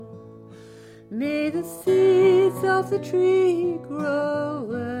May the seeds of the tree grow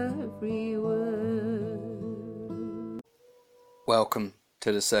everywhere. Welcome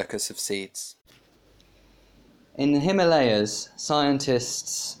to the Circus of Seeds. In the Himalayas,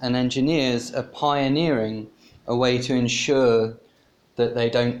 scientists and engineers are pioneering a way to ensure that they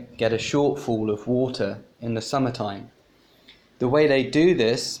don't get a shortfall of water in the summertime. The way they do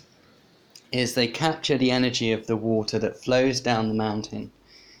this is they capture the energy of the water that flows down the mountain,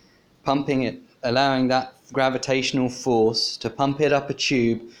 pumping it, allowing that gravitational force to pump it up a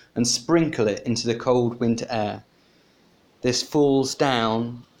tube and sprinkle it into the cold winter air. This falls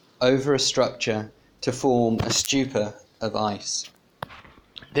down over a structure to form a stupor of ice.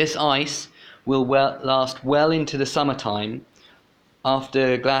 This ice will last well into the summertime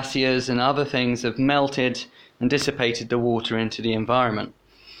after glaciers and other things have melted and dissipated the water into the environment,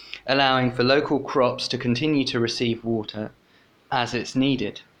 allowing for local crops to continue to receive water as it's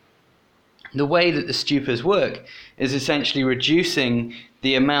needed. The way that the stupors work is essentially reducing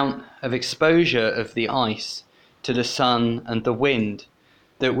the amount of exposure of the ice to the sun and the wind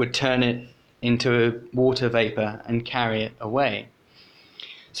that would turn it into water vapor and carry it away.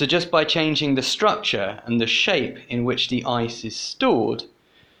 So just by changing the structure and the shape in which the ice is stored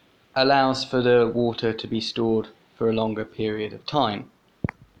allows for the water to be stored for a longer period of time.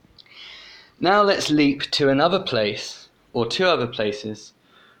 Now let's leap to another place, or two other places,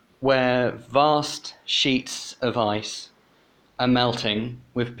 where vast sheets of ice are melting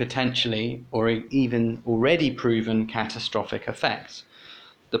with potentially or even already proven catastrophic effects.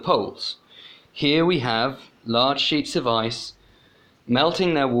 The poles. Here we have large sheets of ice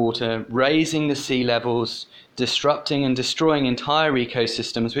melting their water, raising the sea levels, disrupting and destroying entire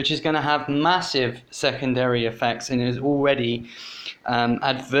ecosystems, which is going to have massive secondary effects and is already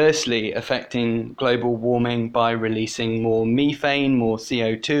adversely affecting global warming by releasing more methane, more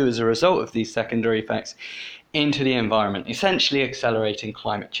CO2 as a result of these secondary effects into the environment, essentially accelerating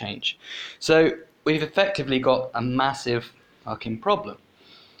climate change. So we've effectively got a massive fucking problem.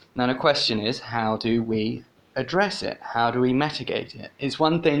 Now the question is, how do we address it? How do we mitigate it? It's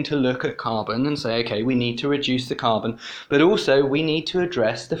one thing to look at carbon and say, okay, we need to reduce the carbon, but also we need to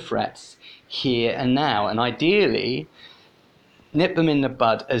address the threats here and now, and ideally nip them in the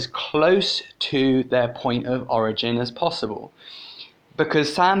bud as close to their point of origin as possible.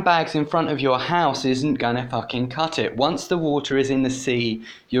 Because sandbags in front of your house isn't going to fucking cut it. Once the water is in the sea,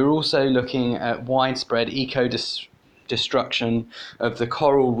 you're also looking at widespread destruction of the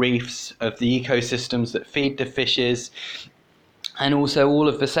coral reefs, of the ecosystems that feed the fishes, and also all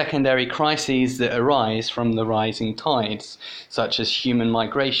of the secondary crises that arise from the rising tides, such as human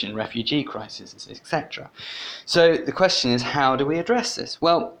migration, refugee crises, etc. So the question is, how do we address this?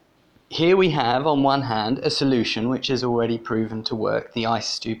 Well, here we have, on one hand, a solution which is already proven to work, the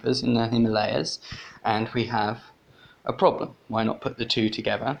ice stupors in the Himalayas, and we have a problem. Why not put the two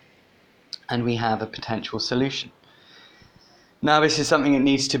together? And we have a potential solution. Now, this is something that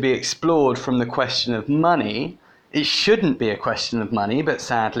needs to be explored from the question of money. It shouldn't be a question of money, but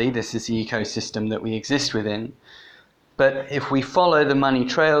sadly, this is the ecosystem that we exist within. But if we follow the money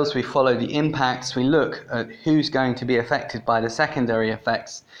trails, we follow the impacts, we look at who's going to be affected by the secondary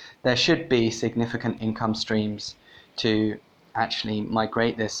effects, there should be significant income streams to actually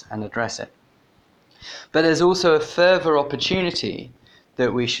migrate this and address it. But there's also a further opportunity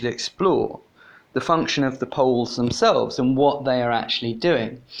that we should explore, the function of the poles themselves and what they are actually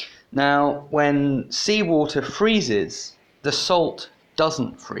doing. Now, when seawater freezes, the salt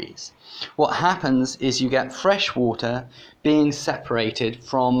doesn't freeze. What happens is you get fresh water being separated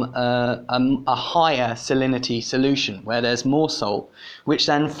from a higher salinity solution where there's more salt, which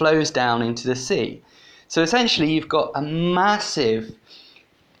then flows down into the sea. So essentially you've got a massive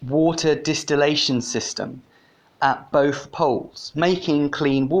water distillation system at both poles, making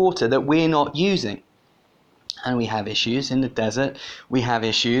clean water that we're not using. And we have issues in the desert, we have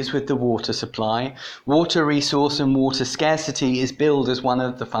issues with the water supply. Water resource and water scarcity is billed as one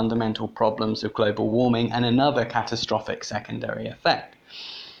of the fundamental problems of global warming and another catastrophic secondary effect.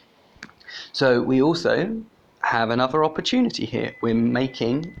 So we also have another opportunity here. We're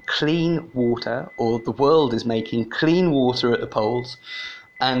making clean water, or the world is making clean water at the poles,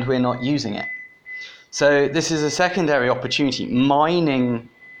 and we're not using it. So this is a secondary opportunity. Mining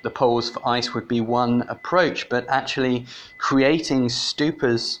the poles for ice would be one approach, but actually creating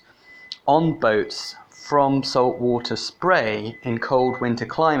stupors on boats from saltwater spray in cold winter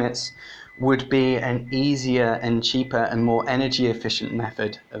climates would be an easier and cheaper and more energy efficient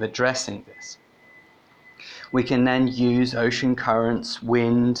method of addressing this. We can then use ocean currents,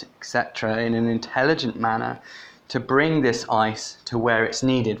 wind, etc. in an intelligent manner to bring this ice to where it's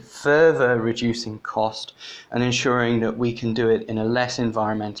needed, further reducing cost and ensuring that we can do it in a less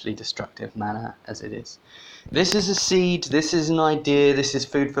environmentally destructive manner as it is. This is a seed, this is an idea, this is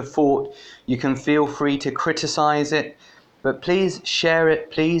food for thought. You can feel free to criticize it, but please share it,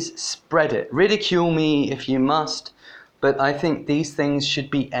 please spread it. Ridicule me if you must, but I think these things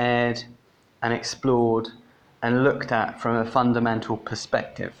should be aired and explored and looked at from a fundamental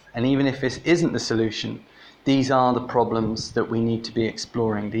perspective. And even if this isn't the solution, these are the problems that we need to be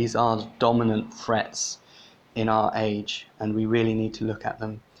exploring. These are the dominant threats in our age, and we really need to look at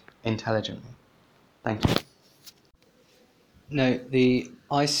them intelligently. Thank you. Note, the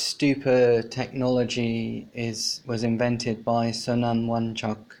ice stupor technology was invented by Sonam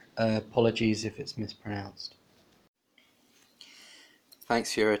Wangchuck. Apologies if it's mispronounced.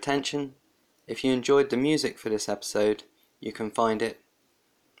 Thanks for your attention. If you enjoyed the music for this episode, you can find it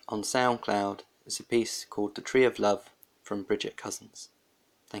on SoundCloud. It's a piece called The Tree of Love from Bridget Cousins.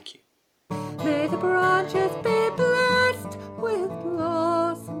 Thank you. May the branches be blessed with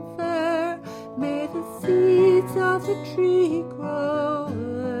blossom fair. May the seeds of the tree grow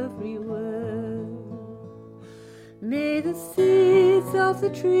everywhere. May the seeds of the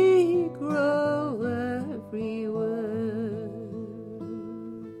tree grow